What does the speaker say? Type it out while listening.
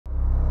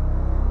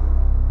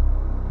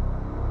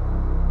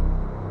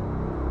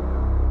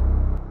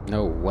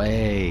No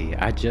way.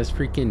 I just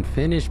freaking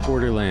finished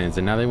Borderlands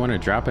and now they want to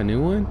drop a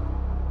new one?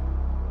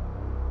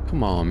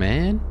 Come on,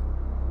 man.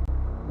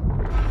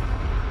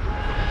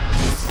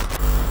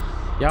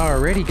 Y'all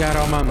already got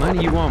all my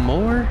money. You want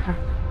more?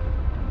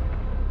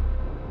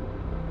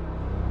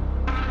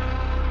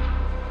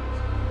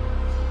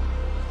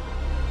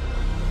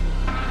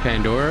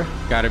 Pandora,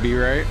 gotta be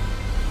right.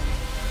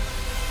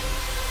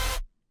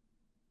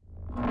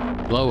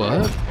 Blow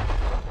up?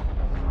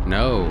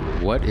 No,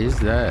 what is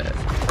that?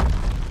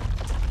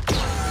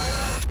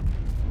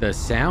 The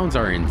sounds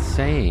are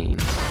insane.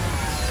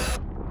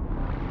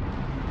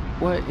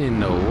 What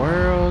in the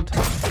world?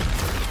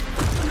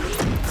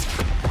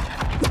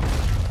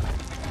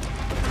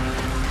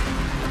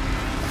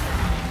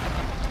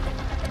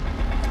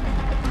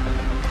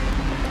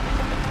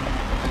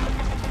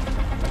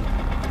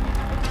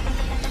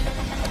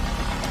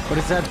 What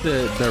is that?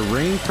 The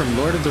ring from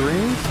Lord of the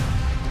Rings?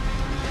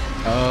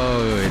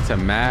 Oh, it's a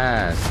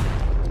mask.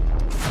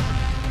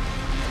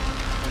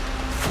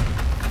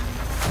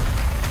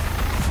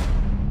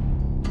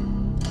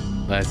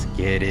 Let's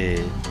get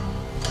it.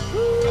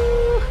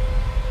 Woo.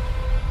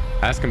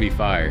 That's gonna be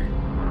fire.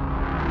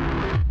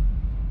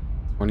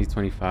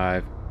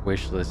 2025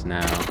 wish list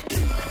now.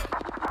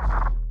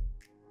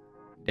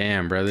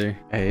 Damn, brother.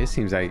 Hey, it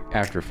seems like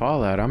after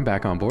Fallout, I'm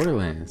back on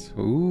Borderlands.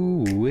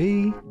 Ooh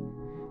wee.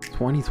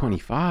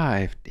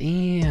 2025.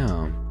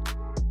 Damn.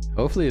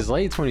 Hopefully it's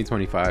late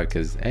 2025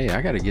 because, hey,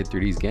 I got to get through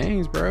these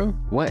games, bro.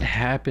 What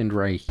happened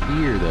right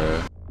here,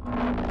 though?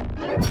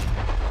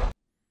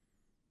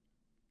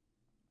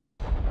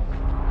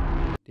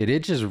 Did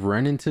it just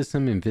run into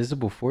some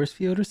invisible force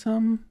field or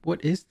something?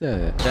 What is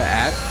the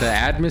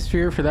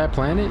atmosphere for that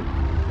planet?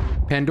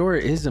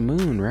 Pandora is a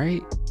moon,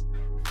 right?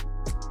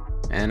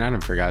 And I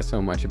done forgot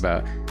so much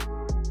about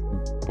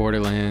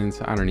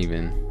Borderlands. I don't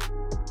even...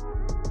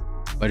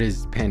 But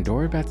is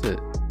Pandora about to...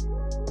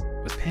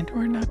 Was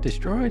Pandora not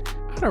destroyed?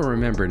 I don't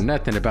remember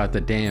nothing about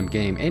the damn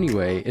game.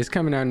 Anyway, it's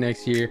coming out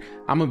next year.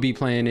 I'm gonna be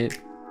playing it.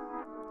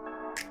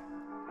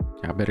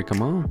 Y'all better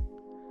come on.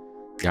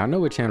 Y'all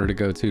know what channel to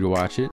go to watch it.